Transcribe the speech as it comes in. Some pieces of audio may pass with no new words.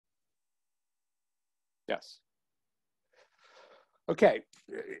Yes. Okay,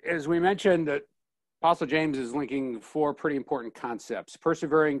 as we mentioned, Apostle James is linking four pretty important concepts: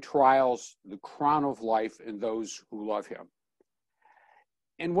 persevering trials, the crown of life, and those who love him.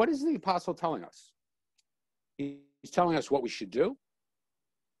 And what is the apostle telling us? He's telling us what we should do,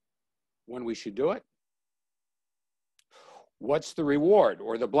 when we should do it, what's the reward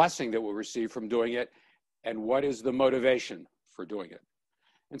or the blessing that we'll receive from doing it, and what is the motivation for doing it.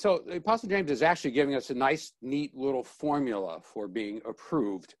 And so the Apostle James is actually giving us a nice, neat little formula for being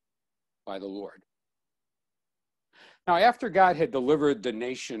approved by the Lord. Now, after God had delivered the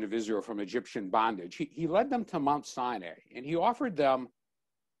nation of Israel from Egyptian bondage, he led them to Mount Sinai, and he offered them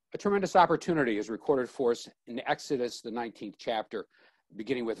a tremendous opportunity, as recorded for us in Exodus, the 19th chapter,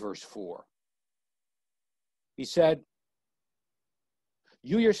 beginning with verse 4. He said,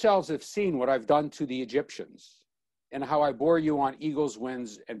 "You yourselves have seen what I've done to the Egyptians, and how I bore you on eagle's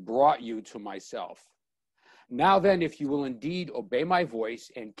wings and brought you to myself. Now then, if you will indeed obey my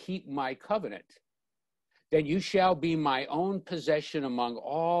voice and keep my covenant, then you shall be my own possession among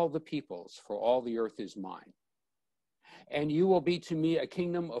all the peoples, for all the earth is mine. And you will be to me a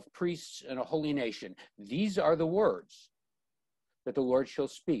kingdom of priests and a holy nation. These are the words that the Lord shall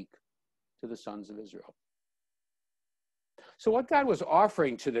speak to the sons of Israel." So what God was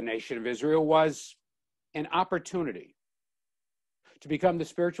offering to the nation of Israel was an opportunity to become the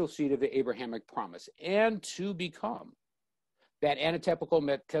spiritual seed of the Abrahamic promise and to become that antitypical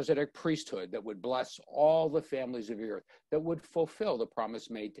Melchizedek priesthood that would bless all the families of the earth, that would fulfill the promise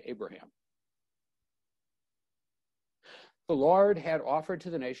made to Abraham. The Lord had offered to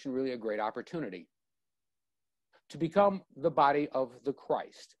the nation really a great opportunity to become the body of the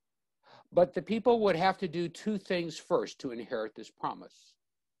Christ. But the people would have to do two things first to inherit this promise.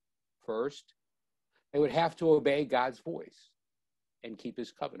 First, they would have to obey God's voice and keep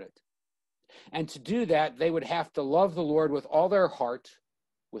his covenant. And to do that, they would have to love the Lord with all their heart,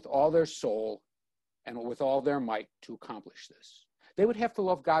 with all their soul, and with all their might to accomplish this. They would have to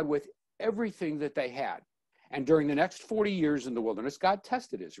love God with everything that they had. And during the next 40 years in the wilderness, God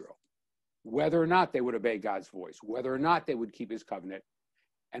tested Israel, whether or not they would obey God's voice, whether or not they would keep his covenant,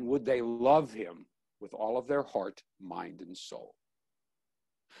 and would they love him with all of their heart, mind, and soul.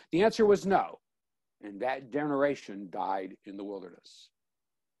 The answer was no. And that generation died in the wilderness.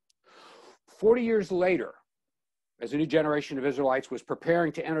 40 years later, as a new generation of Israelites was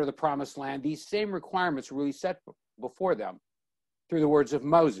preparing to enter the promised land, these same requirements were really set before them through the words of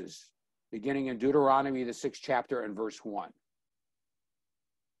Moses, beginning in Deuteronomy, the 6th chapter and verse 1.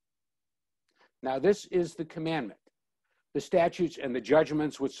 "Now this is the commandment, the statutes and the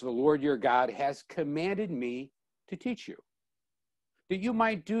judgments which the Lord your God has commanded me to teach you, that you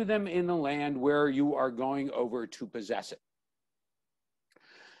might do them in the land where you are going over to possess it."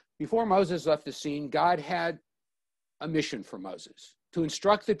 Before Moses left the scene, God had a mission for Moses to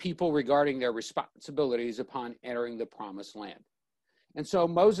instruct the people regarding their responsibilities upon entering the promised land. And so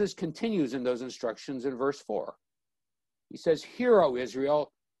Moses continues in those instructions in verse 4. He says, "Hear, O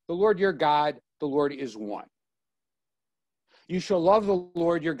Israel, the Lord your God, the Lord is one. You shall love the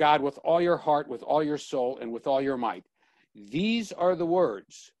Lord your God with all your heart, with all your soul, and with all your might. These are the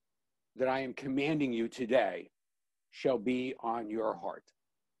words that I am commanding you today shall be on your heart."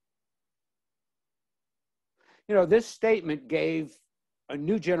 You know, this statement gave a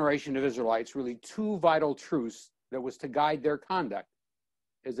new generation of Israelites really two vital truths that was to guide their conduct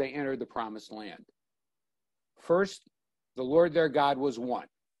as they entered the promised land. First, the Lord their God was one.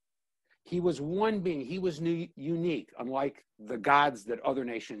 He was one being. He was unique, unlike the gods that other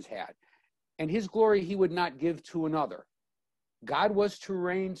nations had. And his glory he would not give to another. God was to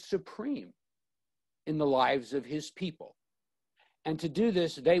reign supreme in the lives of his people. And to do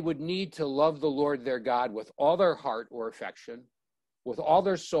this, they would need to love the Lord their God with all their heart or affection, with all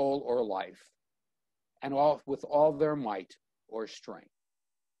their soul or life, and with all their might or strength.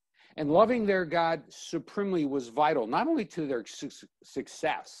 And loving their God supremely was vital, not only to their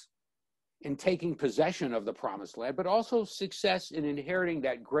success in taking possession of the promised land, but also success in inheriting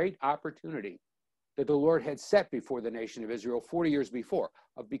that great opportunity that the Lord had set before the nation of Israel 40 years before,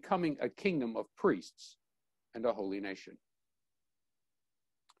 of becoming a kingdom of priests and a holy nation.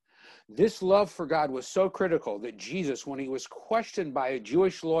 This love for God was so critical that Jesus, when he was questioned by a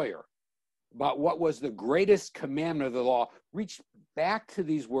Jewish lawyer about what was the greatest commandment of the law, reached back to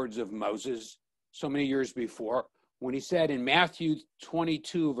these words of Moses so many years before, when he said in Matthew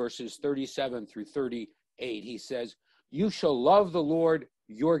 22, verses 37 through 38, he says, "You shall love the Lord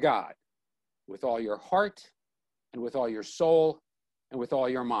your God with all your heart and with all your soul and with all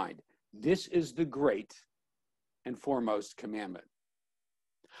your mind. This is the great and foremost commandment."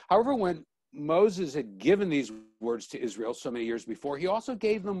 However, when Moses had given these words to Israel so many years before, he also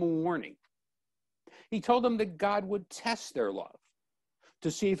gave them a warning. He told them that God would test their love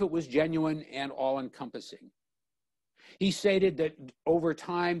to see if it was genuine and all-encompassing. He stated that over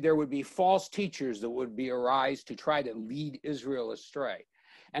time there would be false teachers that would arise to try to lead Israel astray.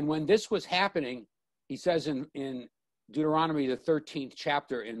 And when this was happening, he says in Deuteronomy, the 13th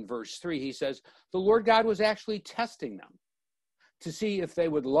chapter, in verse 3, he says, the Lord God was actually testing them to see if they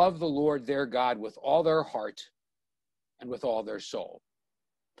would love the Lord their God with all their heart and with all their soul.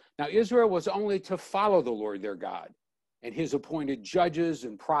 Now, Israel was only to follow the Lord their God and his appointed judges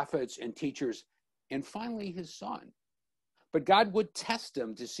and prophets and teachers, and finally his son. But God would test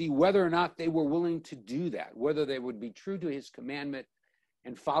them to see whether or not they were willing to do that, whether they would be true to his commandment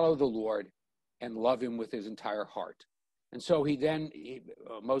and follow the Lord and love him with his entire heart. And so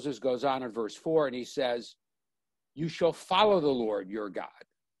Moses goes on in verse 4 and he says, you shall follow the Lord your God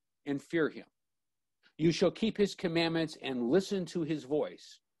and fear him. You shall keep his commandments and listen to his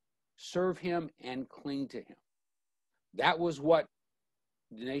voice. Serve him and cling to him. That was what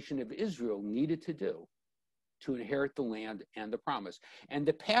the nation of Israel needed to do to inherit the land and the promise. And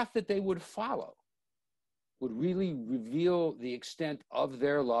the path that they would follow would really reveal the extent of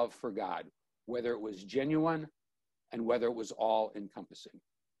their love for God, whether it was genuine and whether it was all-encompassing.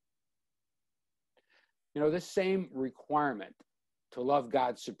 You know, this same requirement to love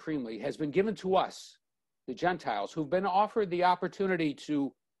God supremely has been given to us, the Gentiles, who've been offered the opportunity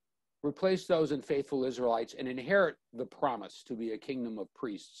to replace those unfaithful Israelites and inherit the promise to be a kingdom of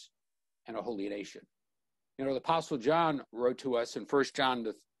priests and a holy nation. You know, the Apostle John wrote to us in 1 John,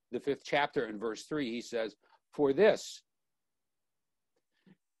 the 5th chapter, in verse 3, he says, for this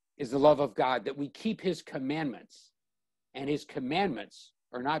is the love of God, that we keep his commandments, and his commandments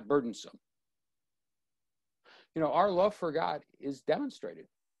are not burdensome. You know, our love for God is demonstrated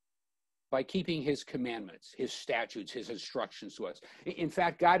by keeping his commandments, his statutes, his instructions to us. In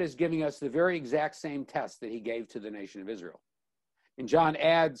fact, God is giving us the very exact same test that he gave to the nation of Israel. And John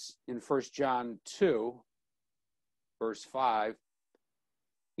adds in 1 John 2, verse 5,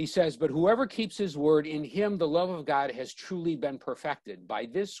 he says, but whoever keeps his word, in him the love of God has truly been perfected. By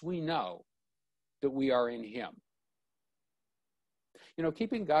this we know that we are in him. You know,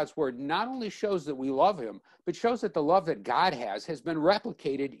 keeping God's word not only shows that we love him, but shows that the love that God has been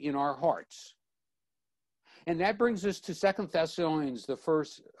replicated in our hearts. And that brings us to 2 Thessalonians, the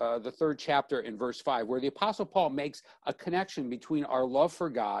 3rd chapter, in verse 5, where the Apostle Paul makes a connection between our love for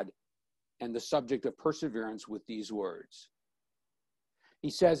God and the subject of perseverance with these words. He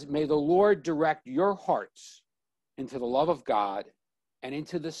says, may the Lord direct your hearts into the love of God and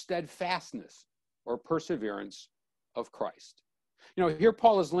into the steadfastness or perseverance of Christ. You know, here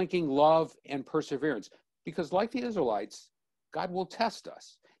Paul is linking love and perseverance because, like the Israelites, God will test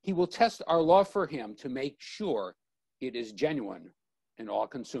us. He will test our love for him to make sure it is genuine and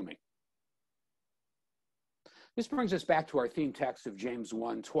all-consuming. This brings us back to our theme text of James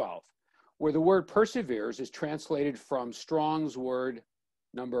 1:12, where the word perseveres is translated from Strong's word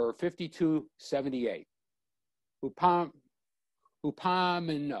number 5278,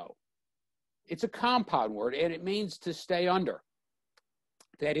 hupamino. It's a compound word, and it means to stay under.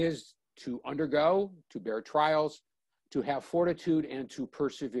 That is, to undergo, to bear trials, to have fortitude, and to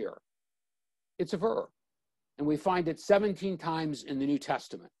persevere. It's a verb, and we find it 17 times in the New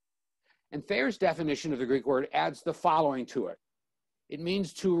Testament. And Thayer's definition of the Greek word adds the following to it. It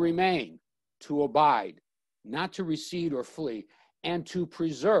means to remain, to abide, not to recede or flee, and to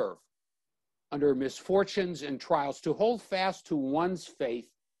preserve under misfortunes and trials, to hold fast to one's faith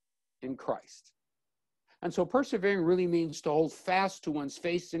in Christ. And so persevering really means to hold fast to one's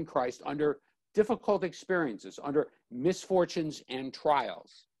faith in Christ under difficult experiences, under misfortunes and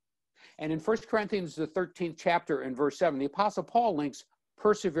trials. And in 1 Corinthians, the 13th chapter, in verse 7, the Apostle Paul links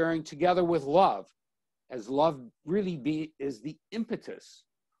persevering together with love, as love really is the impetus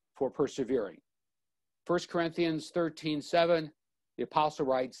for persevering. 1 Corinthians 13:7, the Apostle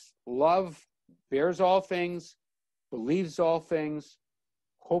writes, love bears all things, believes all things,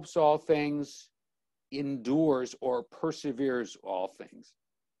 hopes all things, endures or perseveres all things.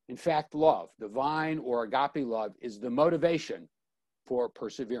 In fact, love, divine or agape love, is the motivation for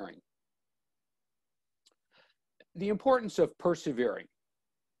persevering. The importance of persevering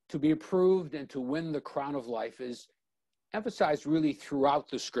to be approved and to win the crown of life is emphasized really throughout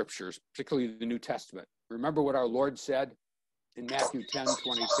the scriptures, particularly the New Testament. Remember what our Lord said in Matthew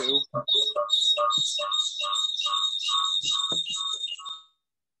 10:22?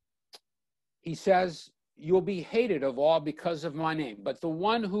 He says, you'll be hated of all because of my name, but the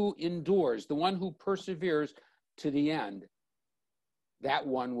one who endures, the one who perseveres to the end, that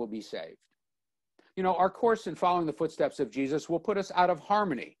one will be saved. You know, our course in following the footsteps of Jesus will put us out of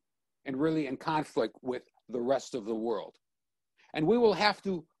harmony and really in conflict with the rest of the world. And we will have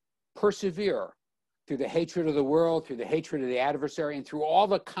to persevere through the hatred of the world, through the hatred of the adversary, and through all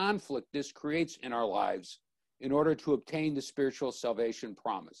the conflict this creates in our lives in order to obtain the spiritual salvation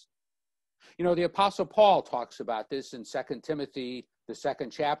promised. You know, the Apostle Paul talks about this in 2 Timothy, the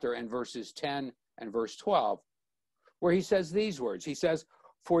 2nd chapter, and verses 10 and verse 12, where he says these words. He says,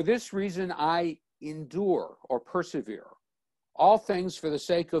 "For this reason I endure or persevere all things for the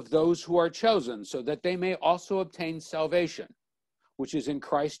sake of those who are chosen, so that they may also obtain salvation, which is in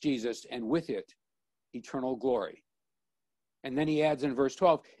Christ Jesus, and with it eternal glory." And then he adds in verse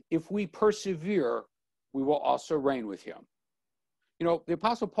 12, "If we persevere, we will also reign with him." You know, the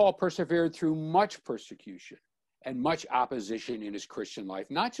Apostle Paul persevered through much persecution and much opposition in his Christian life,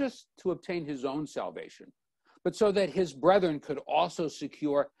 not just to obtain his own salvation, but so that his brethren could also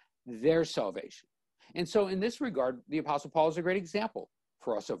secure their salvation. And so in this regard, the Apostle Paul is a great example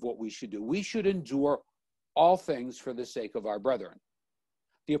for us of what we should do. We should endure all things for the sake of our brethren.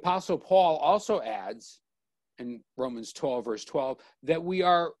 The Apostle Paul also adds in Romans 12, verse 12, that we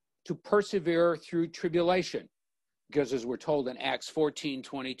are to persevere through tribulation. Because as we're told in Acts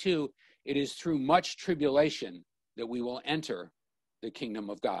 14:22, it is through much tribulation that we will enter the kingdom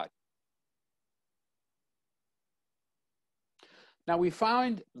of God. Now we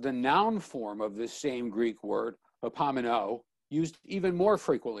find the noun form of this same Greek word, hopomeno, used even more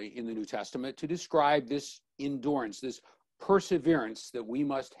frequently in the New Testament to describe this endurance, this perseverance that we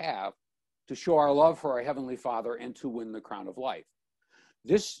must have to show our love for our Heavenly Father and to win the crown of life.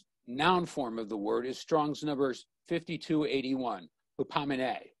 This noun form of the word is Strong's number 5281,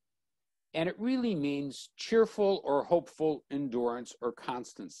 hupomene, and it really means cheerful or hopeful endurance or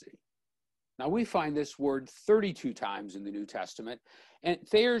constancy. Now we find this word 32 times in the New Testament, and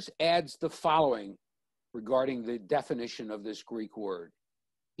Thayers adds the following regarding the definition of this Greek word.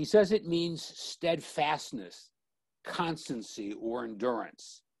 He says it means steadfastness, constancy, or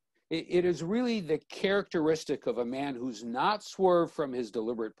endurance. It is really the characteristic of a man who's not swerved from his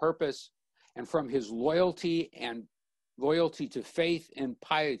deliberate purpose and from his loyalty to faith and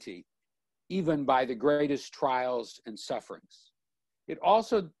piety, even by the greatest trials and sufferings. It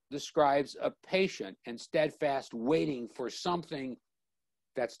also describes a patient and steadfast waiting for something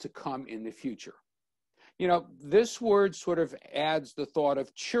that's to come in the future. You know, this word sort of adds the thought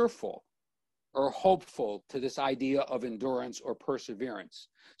of cheerful or hopeful to this idea of endurance or perseverance.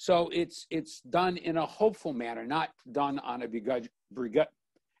 So it's done in a hopeful manner, not done on a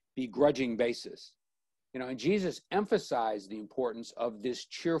begrudging basis. You know, and Jesus emphasized the importance of this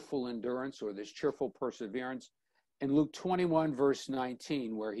cheerful endurance or this cheerful perseverance in Luke 21, verse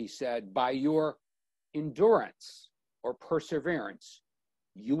 19, where he said, "By your endurance or perseverance,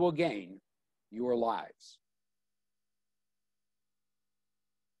 you will gain your lives."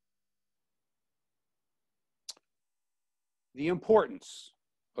 The importance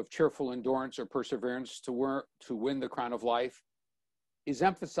of cheerful endurance or perseverance to win the crown of life is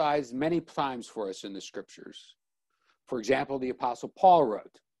emphasized many times for us in the scriptures. For example, the Apostle Paul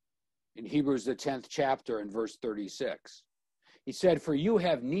wrote in Hebrews, the 10th chapter and verse 36. He said, "For you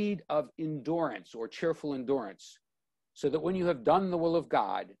have need of endurance or cheerful endurance, so that when you have done the will of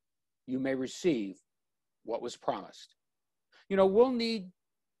God, you may receive what was promised." You know, we'll need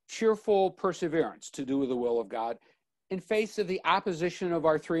cheerful perseverance to do the will of God in face of the opposition of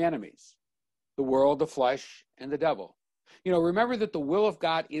our three enemies, the world, the flesh, and the devil. You know, remember that the will of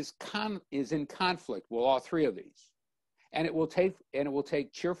God is in conflict with all three of these. And it will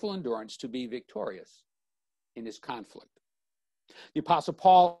take cheerful endurance to be victorious in this conflict. The Apostle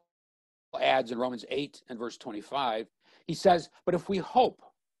Paul adds in Romans 8 and verse 25, he says, "But if we hope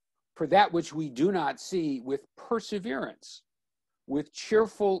for that which we do not see with perseverance, with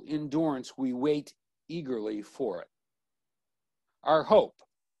cheerful endurance we wait eagerly for it." Our hope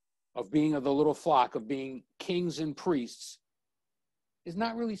of being of the little flock, of being kings and priests, is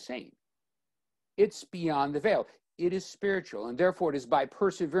not really sane. It's beyond the veil. It is spiritual, and therefore it is by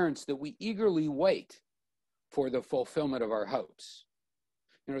perseverance that we eagerly wait for the fulfillment of our hopes.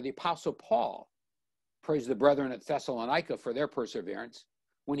 You know, the Apostle Paul praised the brethren at Thessalonica for their perseverance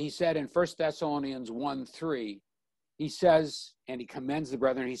when he said in 1 Thessalonians 1:3, he says, and he commends the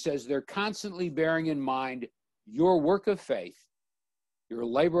brethren, he says, "They're constantly bearing in mind your work of faith, your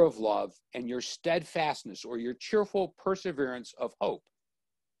labor of love, and your steadfastness or your cheerful perseverance of hope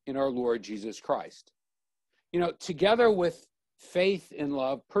in our Lord Jesus Christ." You know, together with faith and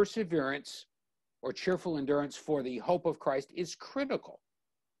love, perseverance or cheerful endurance for the hope of Christ is critical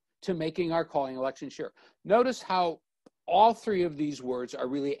to making our calling election sure. Notice how all three of these words are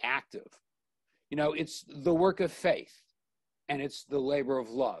really active. You know, it's the work of faith, and it's the labor of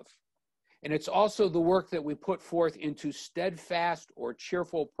love. And it's also the work that we put forth into steadfast or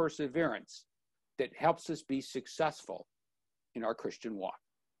cheerful perseverance that helps us be successful in our Christian walk.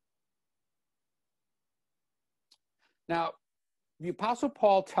 Now, the Apostle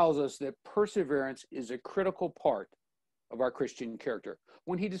Paul tells us that perseverance is a critical part of our Christian character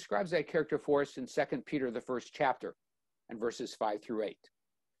when he describes that character for us in 2 Peter, the first chapter, and verses 5 through 8.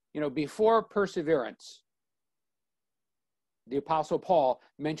 You know, before perseverance, the Apostle Paul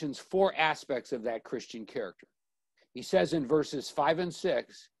mentions 4 aspects of that Christian character. He says in verses 5 and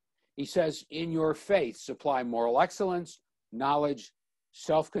 6, he says, in your faith, supply moral excellence, knowledge,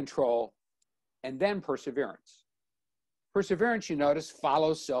 self-control, and then perseverance. Perseverance, you notice,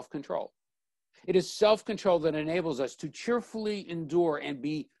 follows self-control. It is self-control that enables us to cheerfully endure and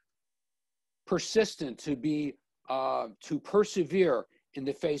be persistent, to persevere in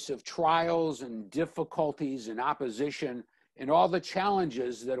the face of trials and difficulties and opposition and all the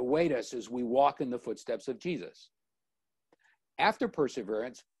challenges that await us as we walk in the footsteps of Jesus. After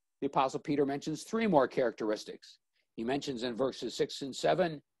perseverance, the Apostle Peter mentions 3 more characteristics. He mentions in verses 6 and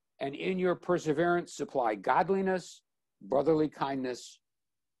 7, and in your perseverance supply godliness, brotherly kindness,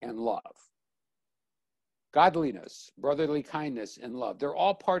 and love. Godliness, brotherly kindness, and love. They're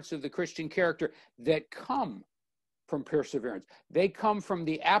all parts of the Christian character that come from perseverance. They come from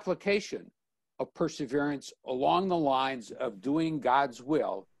the application of perseverance along the lines of doing God's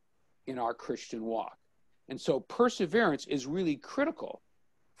will in our Christian walk. And so perseverance is really critical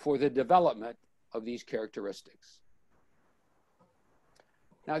for the development of these characteristics.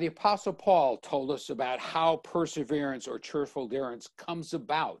 Now, the Apostle Paul told us about how perseverance or cheerful endurance comes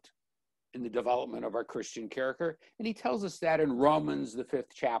about in the development of our Christian character, and he tells us that in Romans, the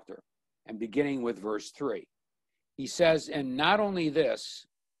 5th chapter, and beginning with verse 3. He says, and not only this,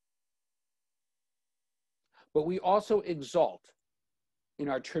 but we also exult in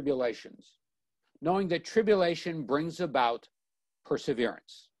our tribulations, knowing that tribulation brings about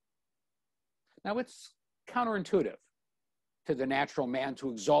perseverance. Now, it's counterintuitive to the natural man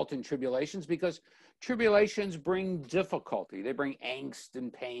to exult in tribulations because tribulations bring difficulty. They bring angst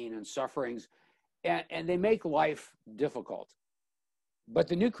and pain and sufferings, and they make life difficult. But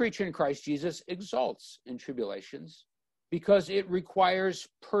the new creature in Christ Jesus exults in tribulations because it requires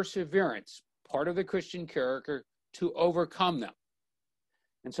perseverance, part of the Christian character, to overcome them.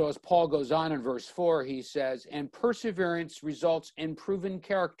 And so as Paul goes on in verse 4, he says, and perseverance results in proven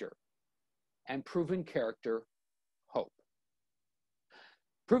character, and proven character, hope.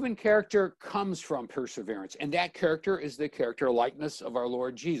 Proven character comes from perseverance, and that character is the character likeness of our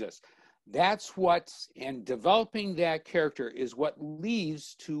Lord Jesus. That's and developing that character is what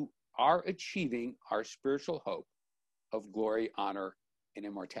leads to our achieving our spiritual hope of glory, honor, and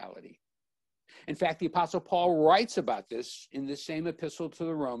immortality. In fact, the Apostle Paul writes about this in the same epistle to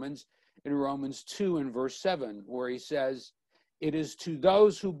the Romans, in Romans 2 and verse 7, where he says, it is to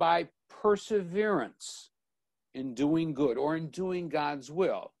those who by perseverance in doing good or in doing God's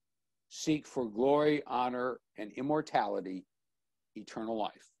will seek for glory, honor, and immortality, eternal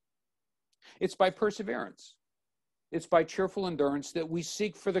life. It's by perseverance. It's by cheerful endurance that we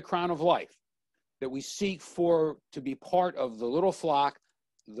seek for the crown of life, that we seek to be part of the little flock,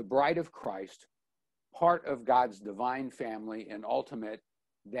 the bride of Christ, part of God's divine family, and ultimate,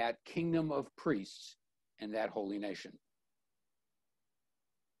 that kingdom of priests and that holy nation.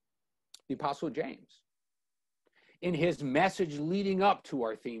 The Apostle James, in his message leading up to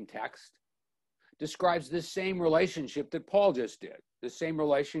our theme text, describes this same relationship that Paul just did, the same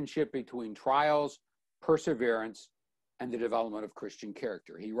relationship between trials, perseverance, and the development of Christian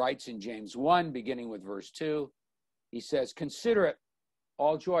character. He writes in James 1, beginning with verse 2, he says, consider it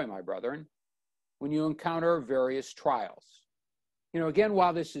all joy, my brethren, when you encounter various trials. You know, again,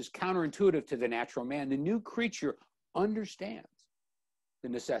 while this is counterintuitive to the natural man, the new creature understands the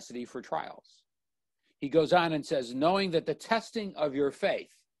necessity for trials. He goes on and says, knowing that the testing of your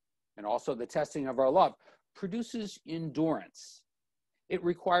faith and also the testing of our love produces endurance. It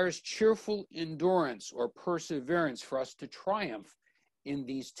requires cheerful endurance or perseverance for us to triumph in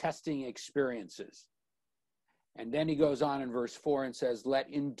these testing experiences. And then he goes on in verse 4 and says, let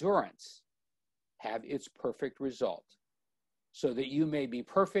endurance have its perfect result, so that you may be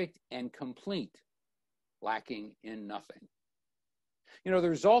perfect and complete, lacking in nothing. You know, the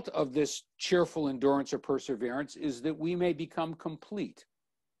result of this cheerful endurance or perseverance is that we may become complete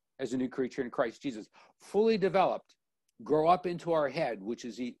as a new creature in Christ Jesus, fully developed, grow up into our head, which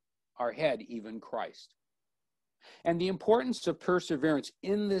is our head, even Christ. And the importance of perseverance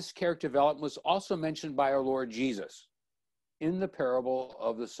in this character development was also mentioned by our Lord Jesus in the parable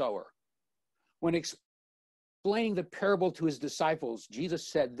of the sower, When explaining the parable to his disciples, Jesus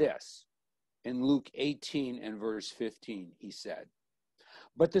said this in Luke 18 and verse 15. He said,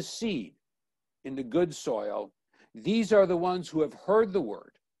 "But the seed in the good soil, these are the ones who have heard the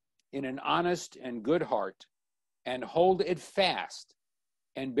word in an honest and good heart and hold it fast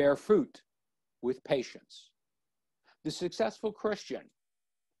and bear fruit with patience." The successful Christian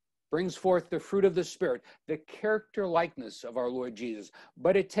brings forth the fruit of the Spirit, the character likeness of our Lord Jesus,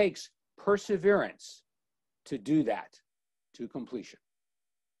 but it takes perseverance to do that to completion.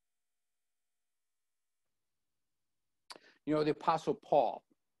 You know, the Apostle Paul,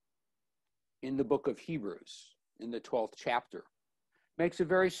 in the book of Hebrews, in the 12th chapter, makes a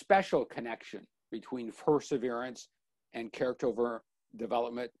very special connection between perseverance and character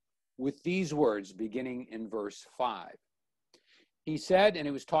development with these words beginning in verse 5. He said, and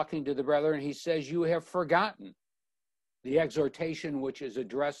he was talking to the brethren, he says, "You have forgotten the exhortation which is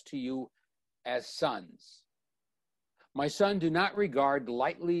addressed to you as sons. My son, do not regard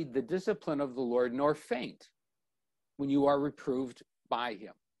lightly the discipline of the Lord, nor faint when you are reproved by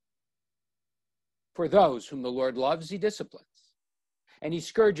him. For those whom the Lord loves, he disciplines, and he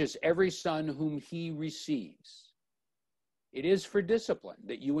scourges every son whom he receives. It is for discipline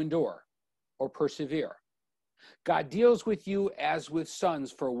that you endure or persevere. God deals with you as with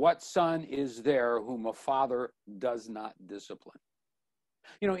sons, for what son is there whom a father does not discipline?"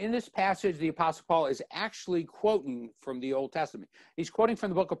 You know, in this passage, the Apostle Paul is actually quoting from the Old Testament. He's quoting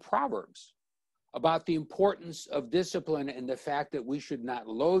from the book of Proverbs about the importance of discipline and the fact that we should not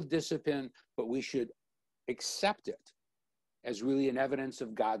loathe discipline, but we should accept it as really an evidence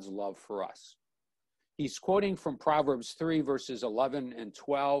of God's love for us. He's quoting from Proverbs 3, verses 11 and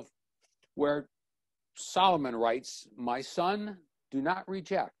 12, where Solomon writes, "My son, do not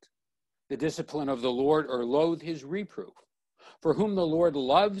reject the discipline of the Lord or loathe his reproof. For whom the Lord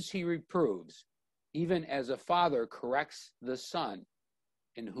loves, he reproves, even as a father corrects the son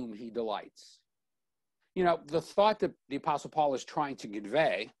in whom he delights." You know, the thought that the Apostle Paul is trying to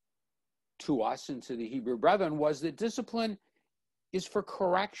convey to us and to the Hebrew brethren was that discipline is for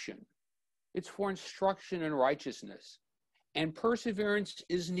correction. It's for instruction in righteousness. And perseverance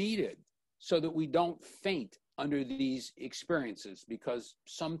is needed so that we don't faint under these experiences, because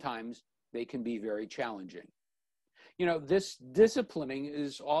sometimes they can be very challenging. You know, this disciplining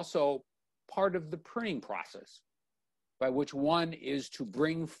is also part of the pruning process by which one is to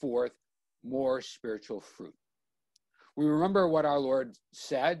bring forth more spiritual fruit. We remember what our Lord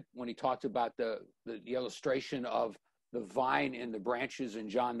said when he talked about the illustration of the vine and the branches in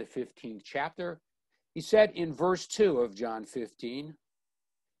John the 15th chapter. He said in verse 2 of John 15,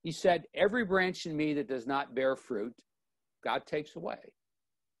 he said, "Every branch in me that does not bear fruit, God takes away.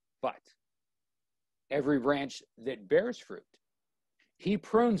 But every branch that bears fruit, he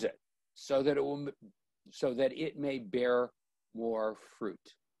prunes it so that it may bear more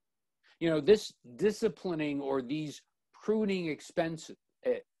fruit." You know, this disciplining or these pruning experiences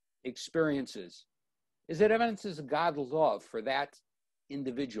is that evidences of God's love for that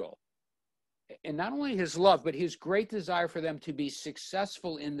individual. And not only his love, but his great desire for them to be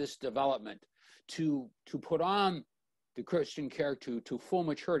successful in this development, to put on the Christian character to full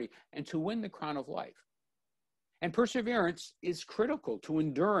maturity and to win the crown of life. And perseverance is critical to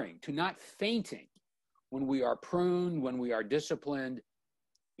enduring, to not fainting when we are pruned, when we are disciplined,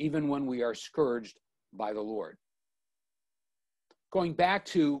 even when we are scourged by the Lord. Going back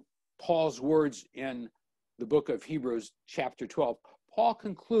to Paul's words in the book of Hebrews, chapter 12, Paul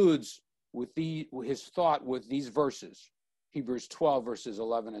concludes with his thought with these verses, Hebrews 12, verses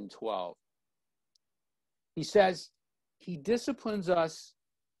 11 and 12. He says, "He disciplines us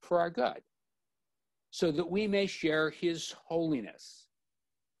for our good, so that we may share his holiness.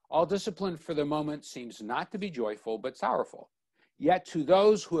 All discipline for the moment seems not to be joyful, but sorrowful. Yet to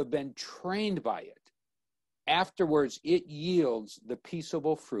those who have been trained by it, afterwards it yields the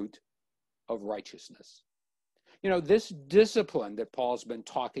peaceable fruit of righteousness." You know, this discipline that Paul's been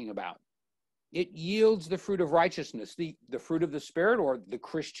talking about, it yields the fruit of righteousness, the fruit of the Spirit or the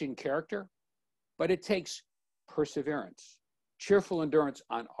Christian character, but it takes perseverance, cheerful endurance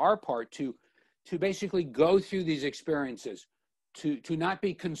on our part to basically go through these experiences, to not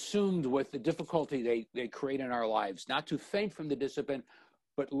be consumed with the difficulty they create in our lives, not to faint from the discipline,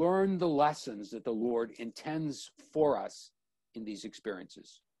 but learn the lessons that the Lord intends for us in these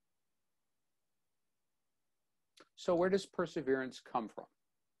experiences. So where does perseverance come from?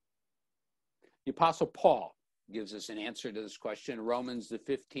 The Apostle Paul gives us an answer to this question in Romans, the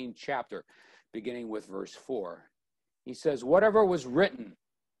 15th chapter, beginning with verse 4. He says, "Whatever was written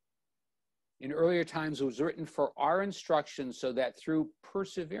in earlier times was written for our instruction, so that through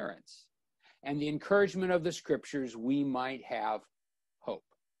perseverance and the encouragement of the scriptures, we might have hope.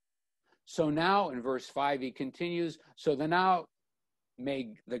 So now in verse 5, he continues, so then now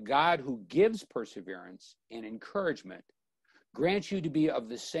may the God who gives perseverance and encouragement grant you to be of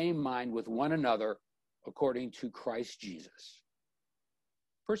the same mind with one another according to Christ Jesus.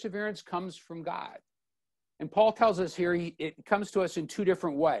 Perseverance comes from God. And Paul tells us here it comes to us in two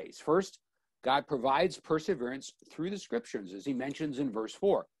different ways. First, God provides perseverance through the scriptures, as he mentions in verse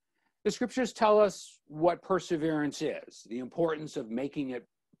 4. The scriptures tell us what perseverance is, the importance of making it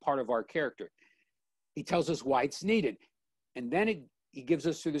part of our character. He tells us why it's needed. And then he gives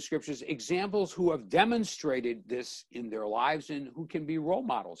us through the scriptures examples who have demonstrated this in their lives and who can be role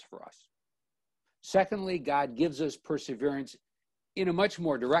models for us. Secondly, God gives us perseverance in a much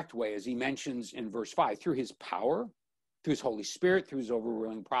more direct way, as he mentions in verse 5, through his power, through his Holy Spirit, through his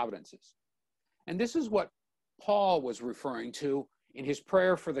overruling providences. And this is what Paul was referring to in his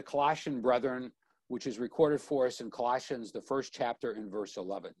prayer for the Colossian brethren, which is recorded for us in Colossians, the first chapter, in verse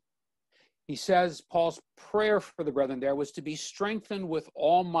 11. He says Paul's prayer for the brethren there was to be strengthened with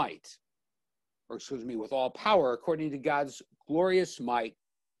all might, with all power, according to God's glorious might,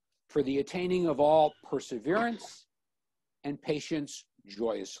 for the attaining of all perseverance and patience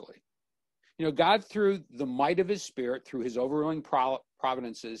joyously. You know, God, through the might of his Spirit, through his overruling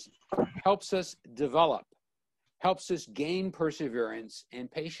providences, helps us develop, helps us gain perseverance and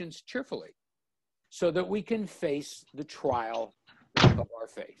patience cheerfully, so that we can face the trial of our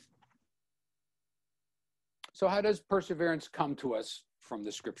faith. So how does perseverance come to us from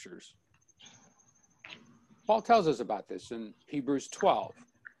the scriptures? Paul tells us about this in Hebrews 12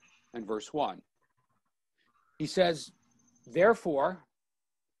 and verse 1. He says, therefore,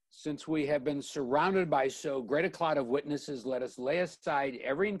 since we have been surrounded by so great a cloud of witnesses, let us lay aside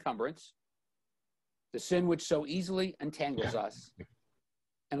every encumbrance, the sin which so easily entangles us,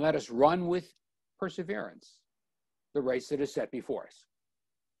 and let us run with perseverance the race that is set before us.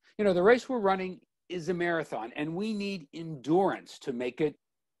 You know, the race we're running is a marathon, and we need endurance to make it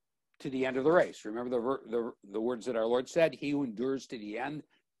to the end of the race. Remember the words that our Lord said, he who endures to the end,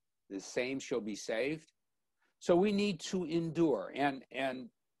 the same shall be saved. So we need to endure, and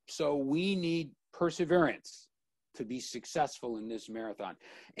so we need perseverance to be successful in this marathon.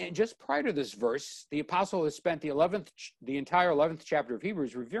 And just prior to this verse, the apostle has spent the entire 11th chapter of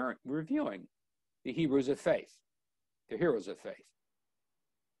Hebrews reviewing the Hebrews of faith, the heroes of faith.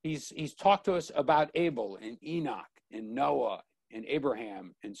 He's talked to us about Abel and Enoch and Noah and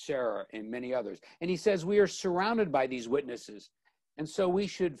Abraham and Sarah and many others. And he says we are surrounded by these witnesses, and so we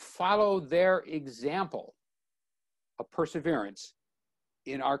should follow their example of perseverance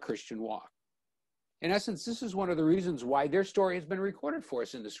in our Christian walk. In essence, this is one of the reasons why their story has been recorded for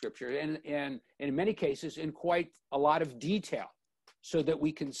us in the scripture, and in many cases in quite a lot of detail, so that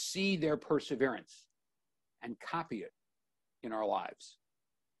we can see their perseverance and copy it in our lives.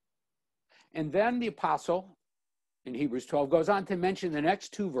 And then the apostle in Hebrews 12 goes on to mention the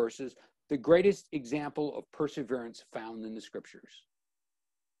next two verses, the greatest example of perseverance found in the scriptures.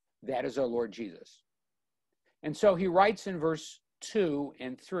 That is our Lord Jesus. And so he writes in verse 2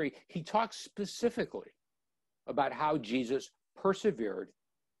 and 3, he talks specifically about how Jesus persevered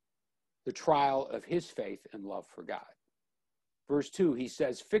the trial of his faith and love for God. Verse 2, he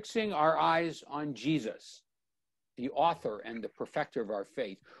says, fixing our eyes on Jesus, the author and the perfecter of our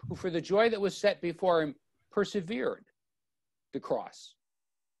faith, who for the joy that was set before him persevered the cross,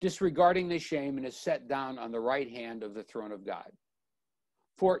 disregarding the shame, and is set down on the right hand of the throne of God.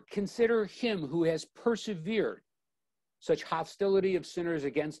 For consider him who has persevered such hostility of sinners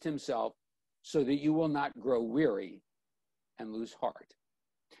against himself, so that you will not grow weary and lose heart.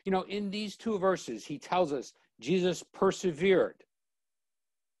 You know, in these two verses, he tells us Jesus persevered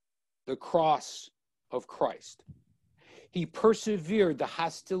the cross of Christ. He persevered the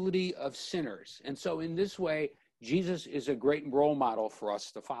hostility of sinners. And so in this way, Jesus is a great role model for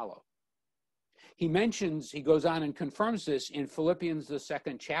us to follow. He goes on and confirms this in Philippians, the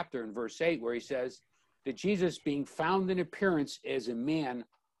 2nd chapter, in verse 8, where he says that Jesus, being found in appearance as a man,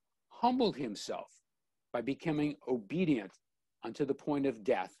 humbled himself by becoming obedient unto the point of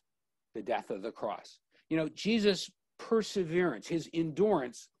death, the death of the cross. You know, Jesus' perseverance, his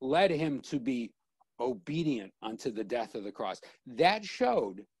endurance, led him to be obedient unto the death of the cross. That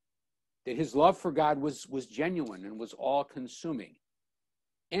showed that his love for God was genuine and was all-consuming.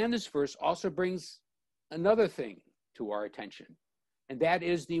 And this verse also brings another thing to our attention, and that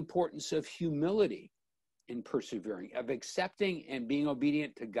is the importance of humility in persevering, of accepting and being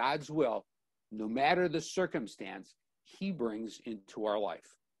obedient to God's will, no matter the circumstance he brings into our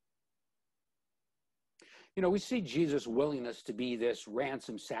life. You know, we see Jesus' willingness to be this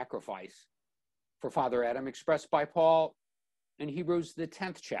ransom sacrifice for Father Adam, expressed by Paul in Hebrews, the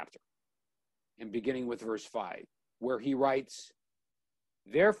 10th chapter, and beginning with verse 5, where he writes,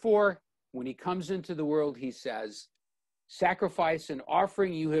 "Therefore, when he comes into the world, he says, 'Sacrifice and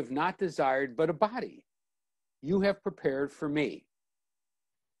offering you have not desired, but a body you have prepared for me.'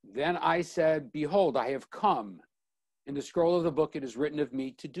 Then I said, 'Behold, I have come. In the scroll of the book it is written of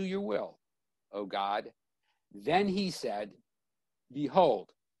me to do your will, O God.' Then he said,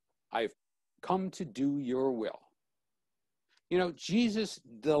 'Behold, I have come to do your will.'" You know, Jesus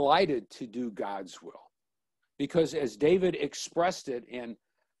delighted to do God's will because, as David expressed it in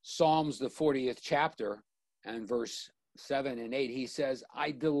Psalms, the 40th chapter, and verse 7 and 8, he says,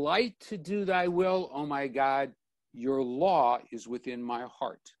 "I delight to do thy will, O my God. Your law is within my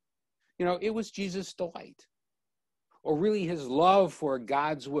heart." You know, it was Jesus' delight, or really his love for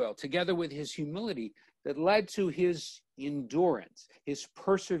God's will, together with his humility, that led to his endurance, his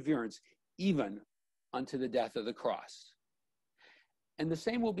perseverance, even unto the death of the cross. And the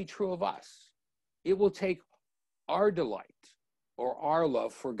same will be true of us. It will take our delight or our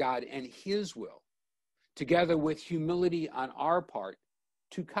love for God and his will, together with humility on our part,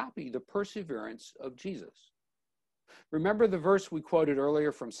 to copy the perseverance of Jesus. Remember the verse we quoted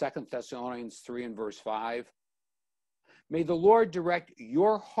earlier from 2 Thessalonians 3 and verse 5? "May the Lord direct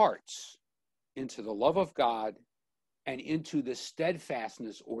your hearts into the love of God and into the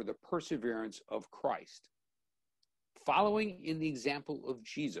steadfastness or the perseverance of Christ." Following in the example of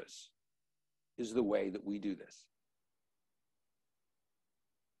Jesus is the way that we do this.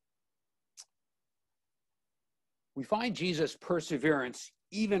 We find Jesus' perseverance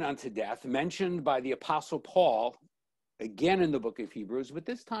even unto death mentioned by the Apostle Paul again in the book of Hebrews, but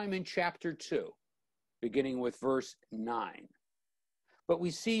this time in chapter 2, beginning with verse 9. But we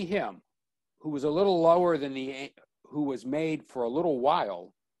see him who was a little lower than who was made for a little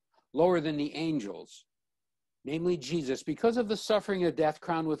while lower than the angels, namely Jesus, because of the suffering of death,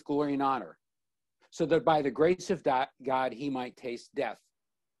 crowned with glory and honor, so that by the grace of God he might taste death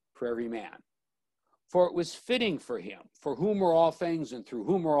for every man. For it was fitting for him, for whom are all things and through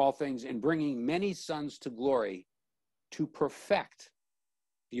whom are all things, in bringing many sons to glory, to perfect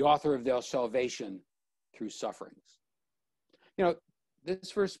the author of their salvation through sufferings. You know,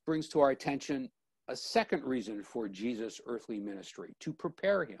 this verse brings to our attention a second reason for Jesus' earthly ministry: to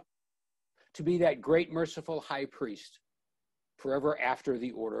prepare him to be that great merciful high priest forever after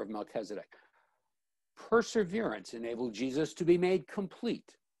the order of Melchizedek. Perseverance enabled Jesus to be made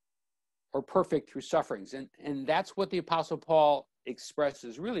complete or perfect through sufferings. And that's what the Apostle Paul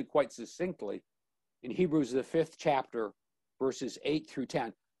expresses really quite succinctly in Hebrews, the 5th chapter, verses 8 through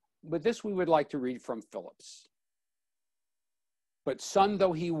 10. But this we would like to read from Phillips. "But son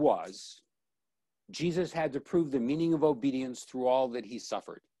though he was, Jesus had to prove the meaning of obedience through all that he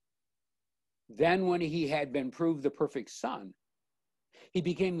suffered. Then when he had been proved the perfect Son, he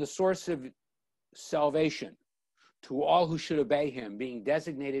became the source of salvation to all who should obey him, being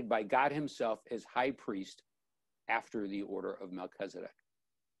designated by God himself as high priest after the order of Melchizedek."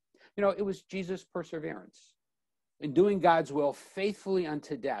 You know, it was Jesus' perseverance in doing God's will faithfully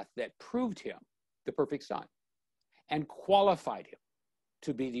unto death that proved him the perfect Son and qualified him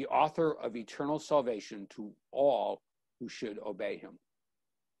to be the author of eternal salvation to all who should obey him.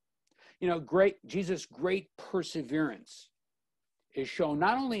 You know, Jesus' great perseverance is shown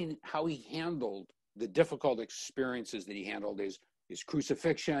not only in how he handled the difficult experiences that he handled, his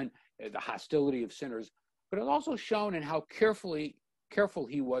crucifixion, the hostility of sinners, but it's also shown in how careful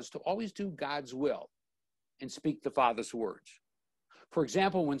he was to always do God's will and speak the Father's words. For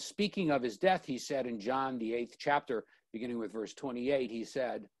example, when speaking of his death, he said in John, the 8th chapter, beginning with verse 28, he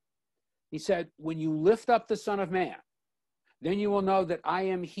said, "When you lift up the Son of Man, then you will know that I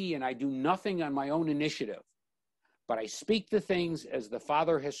am he, and I do nothing on my own initiative, but I speak the things as the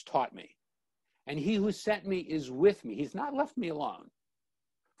Father has taught me. And he who sent me is with me." He's not left me alone.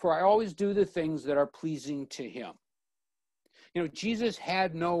 "For I always do the things that are pleasing to him." You know, Jesus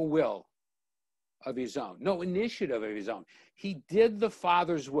had no will of his own, no initiative of his own. He did the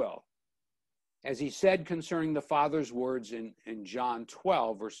Father's will. As he said concerning the Father's words in John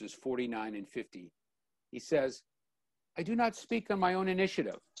 12, verses 49 and 50, he says, "I do not speak on my own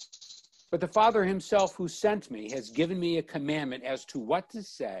initiative, but the Father himself who sent me has given me a commandment as to what to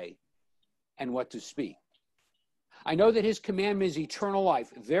say and what to speak. I know that his commandment is eternal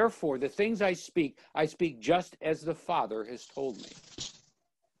life. Therefore, the things I speak just as the Father has told me."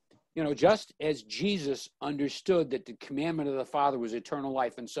 You know, just as Jesus understood that the commandment of the Father was eternal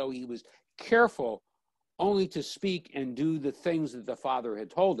life, and so he was careful only to speak and do the things that the Father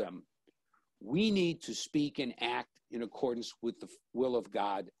had told him, we need to speak and act in accordance with the will of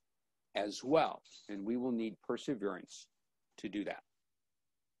God as well. And we will need perseverance to do that.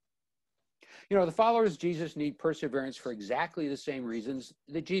 You know, the followers of Jesus need perseverance for exactly the same reasons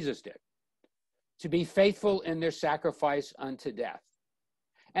that Jesus did. To be faithful in their sacrifice unto death.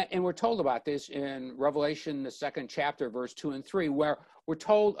 And we're told about this in Revelation, the 2nd chapter, verse 2 and 3, where we're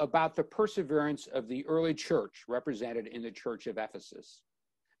told about the perseverance of the early church represented in the church of Ephesus.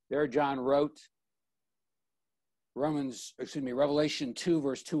 There, John wrote, Revelation 2,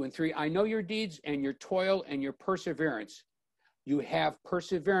 verse 2 and 3, I know your deeds and your toil and your perseverance. You have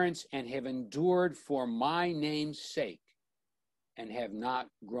perseverance and have endured for my name's sake and have not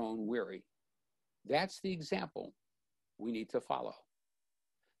grown weary. That's the example we need to follow.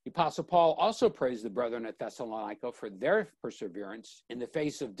 The Apostle Paul also praised the brethren at Thessalonica for their perseverance in the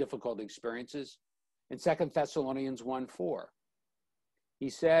face of difficult experiences in 2 Thessalonians 1:4. He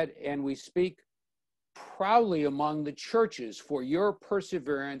said, and we speak proudly among the churches for your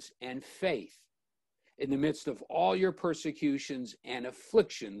perseverance and faith in the midst of all your persecutions and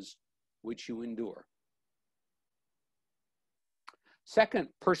afflictions which you endure. Second,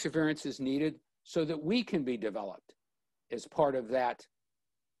 perseverance is needed so that we can be developed as part of that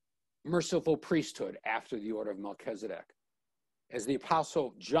merciful priesthood after the order of Melchizedek. As the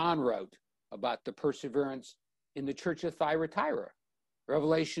Apostle John wrote about the perseverance in the church of Thyatira.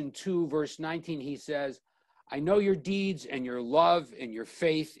 Revelation 2, verse 19, he says, I know your deeds and your love and your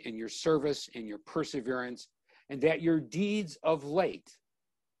faith and your service and your perseverance, and that your deeds of late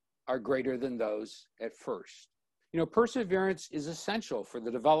are greater than those at first. You know, perseverance is essential for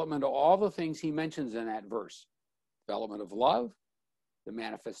the development of all the things he mentions in that verse. Development of love, the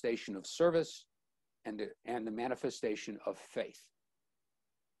manifestation of service, and the manifestation of faith.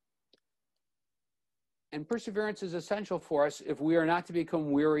 And perseverance is essential for us if we are not to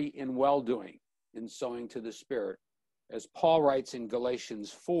become weary in well-doing, in sowing to the Spirit. As Paul writes in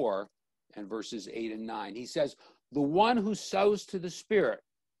Galatians 4 and verses 8 and 9, he says, the one who sows to the Spirit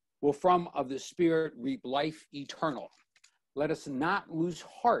will from of the Spirit reap life eternal. Let us not lose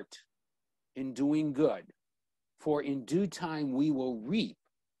heart in doing good, for in due time we will reap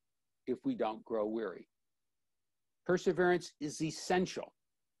if we don't grow weary. Perseverance is essential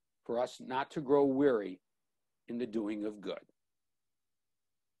for us not to grow weary in the doing of good.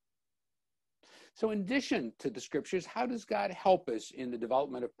 So in addition to the scriptures, how does God help us in the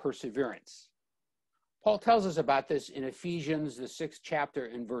development of perseverance? Paul tells us about this in Ephesians, the 6th chapter,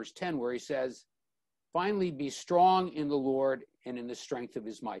 in verse 10, where he says, finally, be strong in the Lord and in the strength of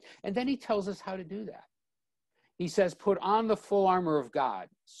his might. And then he tells us how to do that. He says, put on the full armor of God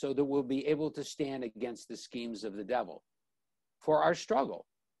so that we'll be able to stand against the schemes of the devil. For our struggle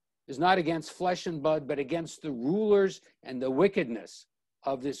is not against flesh and blood, but against the rulers and the wickedness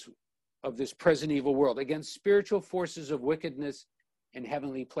of this present evil world, against spiritual forces of wickedness in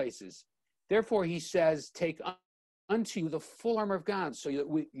heavenly places. Therefore, he says, take unto you the full armor of God so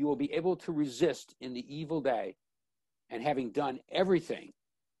that you will be able to resist in the evil day, and having done everything,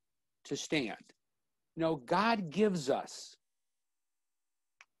 to stand. You know, God gives us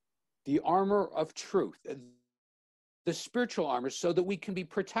the armor of truth, the spiritual armor, so that we can be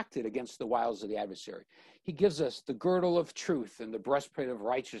protected against the wiles of the adversary. He gives us the girdle of truth and the breastplate of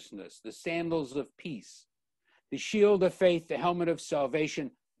righteousness, the sandals of peace, the shield of faith, the helmet of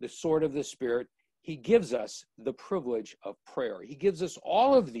salvation, the sword of the Spirit. He gives us the privilege of prayer. He gives us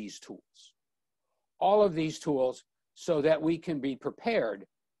all of these tools so that we can be prepared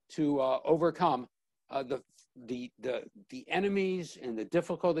to overcome the enemies and the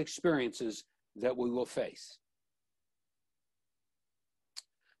difficult experiences that we will face.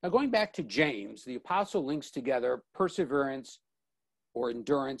 Now, going back to James, the apostle links together perseverance or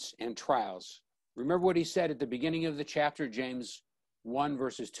endurance and trials. Remember what he said at the beginning of the chapter, James 1,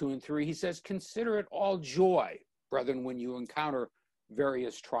 verses 2 and 3. He says, consider it all joy, brethren, when you encounter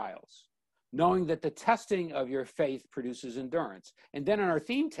various trials, knowing that the testing of your faith produces endurance. And then in our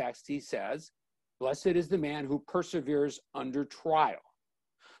theme text, he says, blessed is the man who perseveres under trial.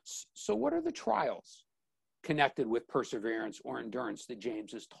 So what are the trials connected with perseverance or endurance that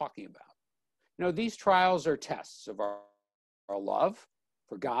James is talking about? You know, these trials are tests of our love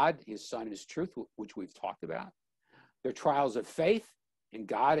for God, his Son, and his truth, which we've talked about. They're trials of faith in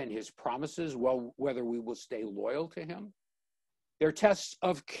God and his promises, well, whether we will stay loyal to him. They're tests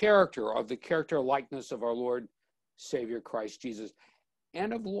of character, of the character likeness of our Lord, Savior Christ Jesus,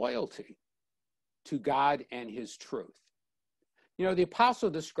 and of loyalty to God and his truth. You know, the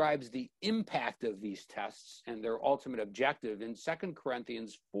apostle describes the impact of these tests and their ultimate objective in 2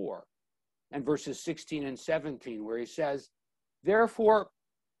 Corinthians 4 and verses 16 and 17, where he says, therefore,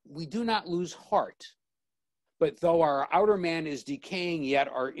 we do not lose heart, But though our outer man is decaying, yet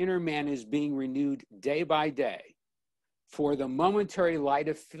our inner man is being renewed day by day. For the momentary light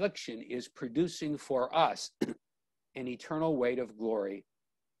affliction is producing for us an eternal weight of glory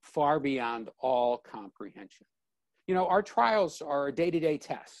far beyond all comprehension. You know, our trials are a day-to-day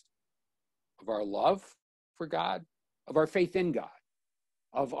test of our love for God, of our faith in God,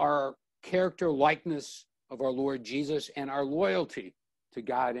 of our character likeness of our Lord Jesus, and our loyalty to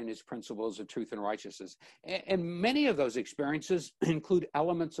God and his principles of truth and righteousness. And many of those experiences include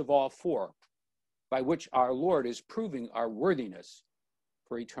elements of all four, by which our Lord is proving our worthiness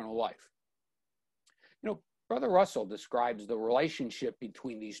for eternal life. You know, Brother Russell describes the relationship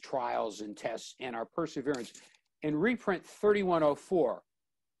between these trials and tests and our perseverance in reprint 3104,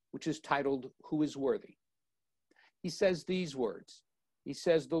 which is titled, Who is Worthy? He says these words. He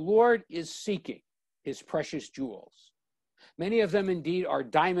says, the Lord is seeking his precious jewels. Many of them indeed are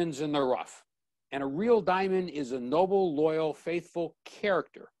diamonds in the rough. And a real diamond is a noble, loyal, faithful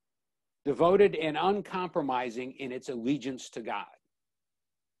character, devoted and uncompromising in its allegiance to God.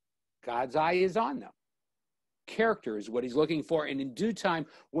 God's eye is on them. Character is what he's looking for. And in due time,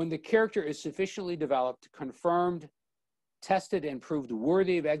 when the character is sufficiently developed, confirmed, tested, and proved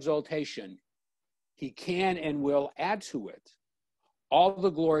worthy of exaltation, he can and will add to it all the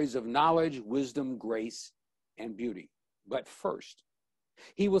glories of knowledge, wisdom, grace, and beauty. But first,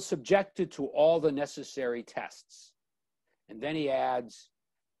 he will subject it to all the necessary tests. And then he adds,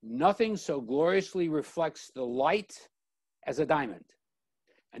 nothing so gloriously reflects the light as a diamond,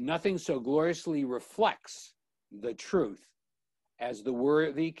 and nothing so gloriously reflects the truth as the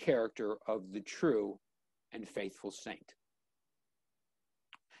worthy character of the true and faithful saint.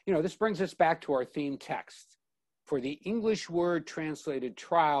 You know, this brings us back to our theme text. For the English word translated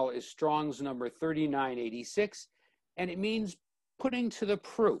trial is Strong's number 3986, and it means putting to the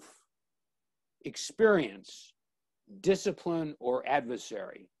proof, experience, discipline, or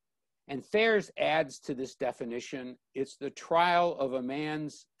adversary. And Thayer's adds to this definition, it's the trial of a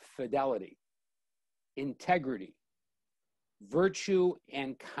man's fidelity, integrity, virtue,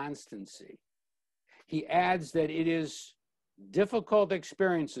 and constancy. He adds that it is difficult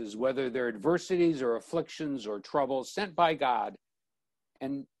experiences, whether they're adversities or afflictions or troubles sent by God,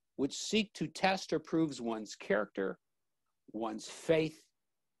 and which seek to test or prove one's character, one's faith,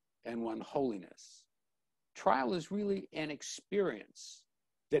 and one's holiness. Trial is really an experience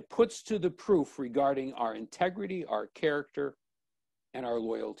that puts to the proof regarding our integrity, our character, and our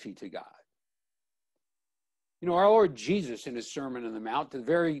loyalty to God. You know, our Lord Jesus in his Sermon on the Mount, the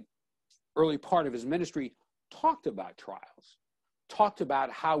very early part of his ministry, talked about trials, talked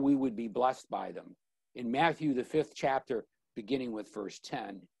about how we would be blessed by them. In Matthew, the 5th chapter, beginning with verse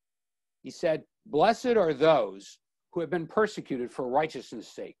 10, he said, blessed are those who have been persecuted for righteousness'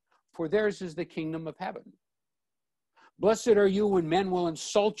 sake, for theirs is the kingdom of heaven. Blessed are you when men will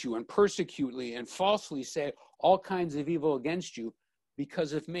insult you and persecute you and falsely say all kinds of evil against you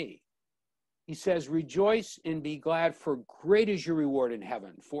because of me. He says, rejoice and be glad, for great is your reward in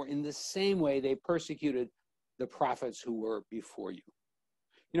heaven. For in the same way they persecuted the prophets who were before you.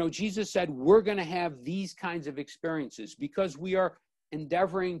 You know, Jesus said we're going to have these kinds of experiences because we are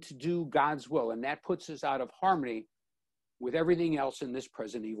endeavoring to do God's will, and that puts us out of harmony with everything else in this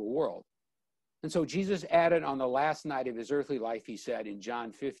present evil world. And so Jesus added on the last night of his earthly life, he said in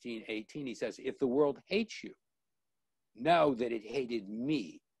John 15:18, he says, if the world hates you, know that it hated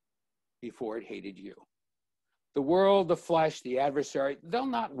me before it hated you. The world, the flesh, the adversary, they'll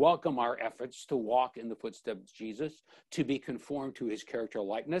not welcome our efforts to walk in the footsteps of Jesus, to be conformed to his character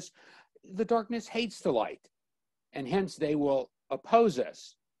likeness. The darkness hates the light, and hence they will oppose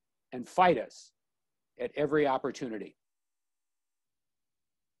us and fight us at every opportunity.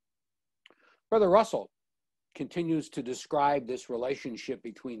 Brother Russell continues to describe this relationship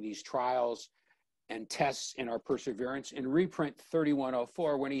between these trials and tests in our perseverance in reprint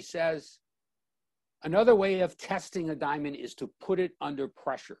 3104 when he says, another way of testing a diamond is to put it under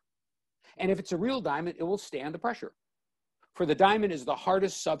pressure. And if it's a real diamond, it will stand the pressure. For the diamond is the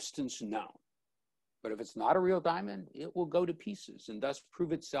hardest substance known. But if it's not a real diamond, it will go to pieces and thus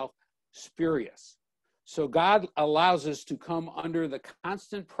prove itself spurious. So God allows us to come under the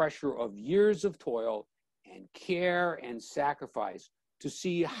constant pressure of years of toil and care and sacrifice to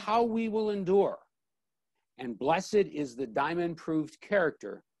see how we will endure. And blessed is the diamond-proved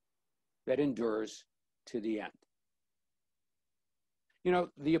character that endures to the end. You know,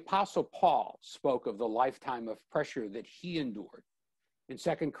 the Apostle Paul spoke of the lifetime of pressure that he endured in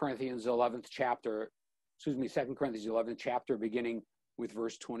 2 Corinthians 11th chapter, beginning with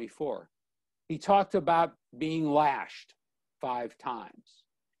verse 24. He talked about being lashed 5 times.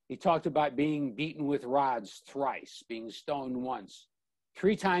 He talked about being beaten with rods thrice, being stoned once.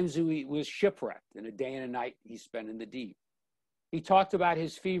 3 times he was shipwrecked, and a day and a night he spent in the deep. He talked about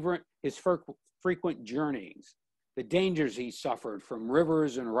his frequent journeyings, the dangers he suffered from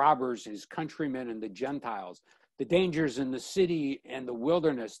rivers and robbers, his countrymen and the Gentiles, the dangers in the city and the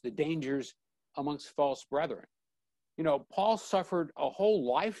wilderness, the dangers amongst false brethren. You know, Paul suffered a whole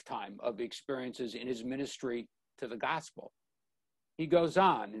lifetime of experiences in his ministry to the gospel. He goes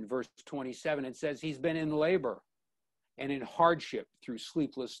on in verse 27, it says he's been in labor and in hardship through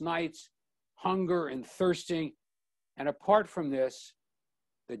sleepless nights, hunger and thirsting. And apart from this,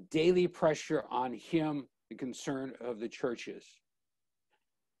 the daily pressure on him, the concern of the churches.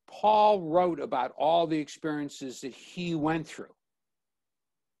 Paul wrote about all the experiences that he went through.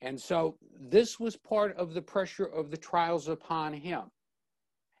 And so this was part of the pressure of the trials upon him.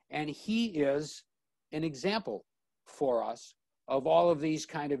 And he is an example for us of all of these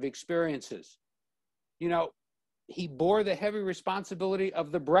kind of experiences. You know, he bore the heavy responsibility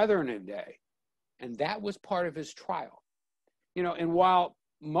of the brethren today, and that was part of his trial. You know, and while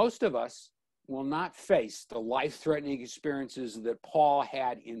most of us will not face the life-threatening experiences that Paul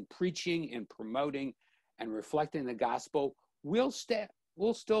had in preaching and promoting and reflecting the gospel, we'll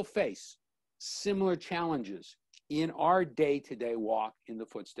still face similar challenges in our day-to-day walk in the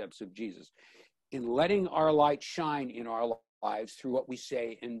footsteps of Jesus, in letting our light shine in our lives through what we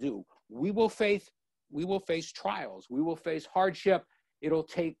say and do. We will face trials. We will face hardship. It'll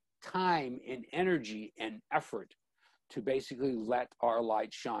take time and energy and effort to basically let our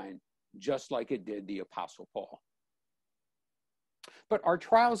light shine, just like it did the Apostle Paul. But our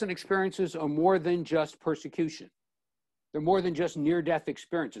trials and experiences are more than just persecution. They're more than just near-death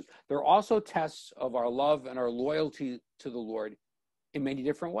experiences. They're also tests of our love and our loyalty to the Lord in many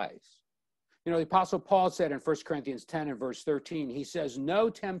different ways. You know, the Apostle Paul said in 1 Corinthians 10 and verse 13, he says, "No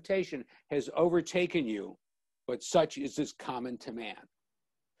temptation has overtaken you, but such is common to man."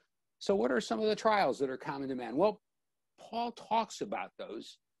 So what are some of the trials that are common to man? Well, Paul talks about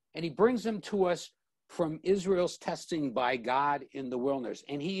those, and he brings them to us from Israel's testing by God in the wilderness.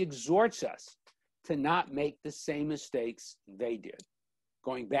 And he exhorts us to not make the same mistakes they did.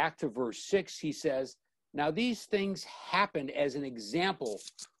 Going back to verse 6, he says, "Now these things happened as an example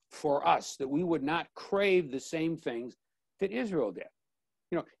for us, that we would not crave the same things that Israel did."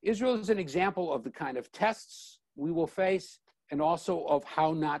 You know, Israel is an example of the kind of tests we will face and also of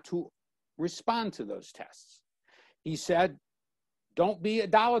how not to respond to those tests. He said, don't be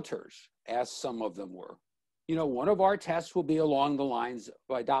idolaters, as some of them were. You know, one of our tests will be along the lines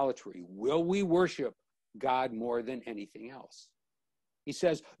of idolatry. Will we worship God more than anything else? He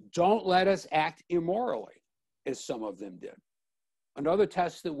says, don't let us act immorally, as some of them did. Another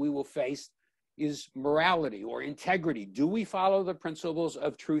test that we will face is morality or integrity. Do we follow the principles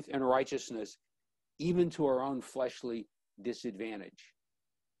of truth and righteousness, even to our own fleshly disadvantage?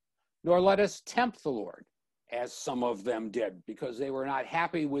 Nor let us tempt the Lord, as some of them did, because they were not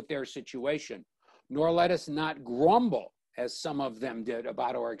happy with their situation. Nor let us not grumble, as some of them did,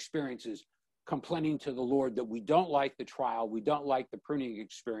 about our experiences, complaining to the Lord that we don't like the trial, we don't like the pruning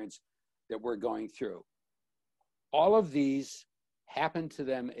experience that we're going through. All of these happen to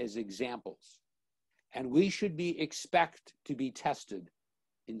them as examples, and we should expect to be tested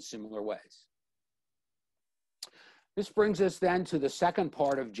in similar ways. This brings us then to the second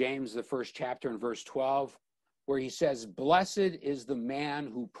part of James, the first chapter in verse 12, where he says, "Blessed is the man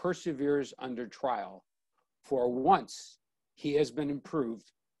who perseveres under trial, for once he has been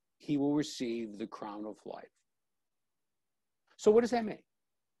improved, he will receive the crown of life." So what does that mean?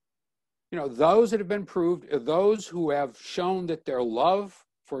 You know, those that have been proved are those who have shown that their love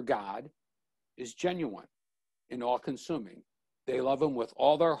for God is genuine and all-consuming. They love him with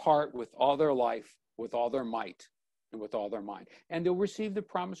all their heart, with all their life, with all their might, and with all their mind. And they'll receive the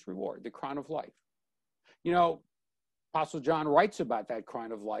promised reward, the crown of life. You know, Apostle John writes about that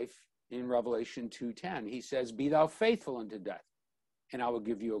crown of life in Revelation 2:10. He says, "Be thou faithful unto death, and I will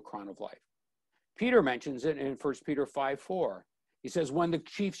give you a crown of life." Peter mentions it in 1 Peter 5:4. He says, "When the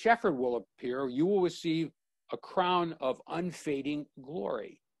chief shepherd will appear, you will receive a crown of unfading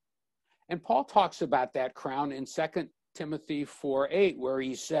glory." And Paul talks about that crown in 2 Timothy 4:8, where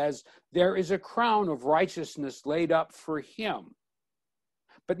he says, "There is a crown of righteousness laid up for him."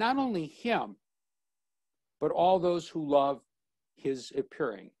 But not only him, but all those who love his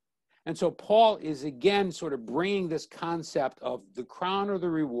appearing. And so Paul is again sort of bringing this concept of the crown or the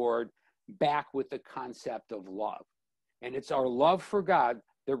reward back with the concept of love. And it's our love for God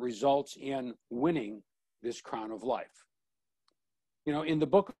that results in winning this crown of life. You know, in the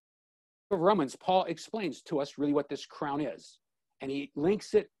book of Romans, Paul explains to us really what this crown is. And he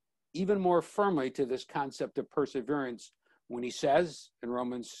links it even more firmly to this concept of perseverance when he says in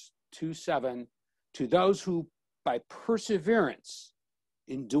Romans 2:7, to those who by perseverance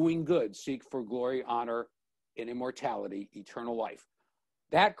in doing good seek for glory, honor, and immortality, eternal life.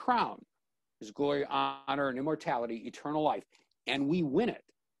 That crown is glory, honor, and immortality, eternal life. And we win it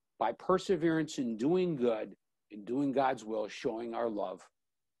by perseverance in doing good, in doing God's will, showing our love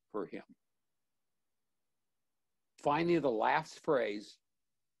for him. Finally, the last phrase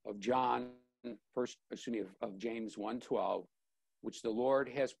of James 1:12, which the Lord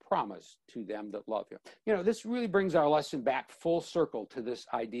has promised to them that love him. You know, this really brings our lesson back full circle to this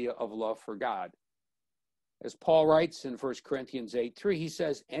idea of love for God. As Paul writes in 1 Corinthians 8:3, he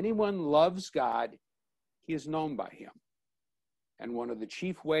says, anyone loves God, he is known by him. And one of the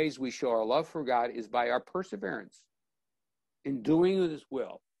chief ways we show our love for God is by our perseverance in doing his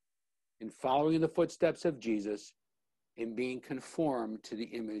will, in following the footsteps of Jesus, in being conformed to the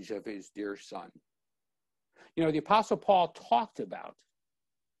image of his dear Son. You know, the Apostle Paul talked about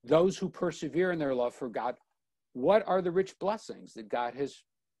those who persevere in their love for God. What are the rich blessings that God has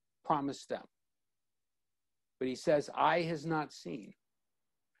promised them? But he says, eye has not seen,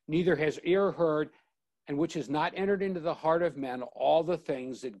 neither has ear heard, and which has not entered into the heart of men all the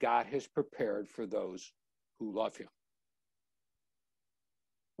things that God has prepared for those who love him.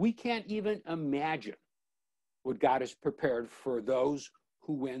 We can't even imagine what God has prepared for those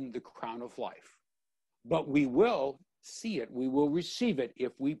who win the crown of life. But we will see it, we will receive it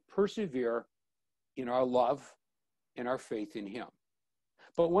if we persevere in our love and our faith in him.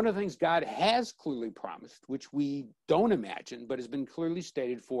 But one of the things God has clearly promised, which we don't imagine, but has been clearly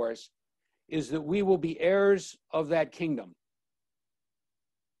stated for us, is that we will be heirs of that kingdom.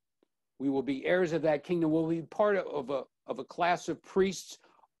 We will be heirs of that kingdom. We'll be part of a class of priests,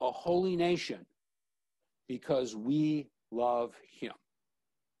 a holy nation, because we love him.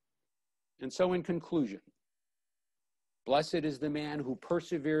 And so in conclusion, blessed is the man who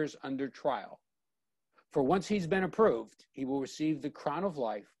perseveres under trial. For once he's been approved, he will receive the crown of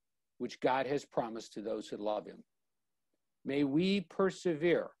life, which God has promised to those who love him. May we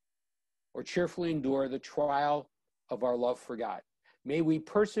persevere or cheerfully endure the trial of our love for God. May we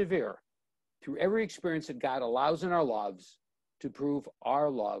persevere through every experience that God allows in our lives to prove our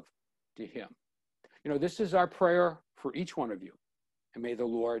love to him. You know, this is our prayer for each one of you, and may the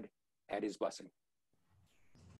Lord add his blessing.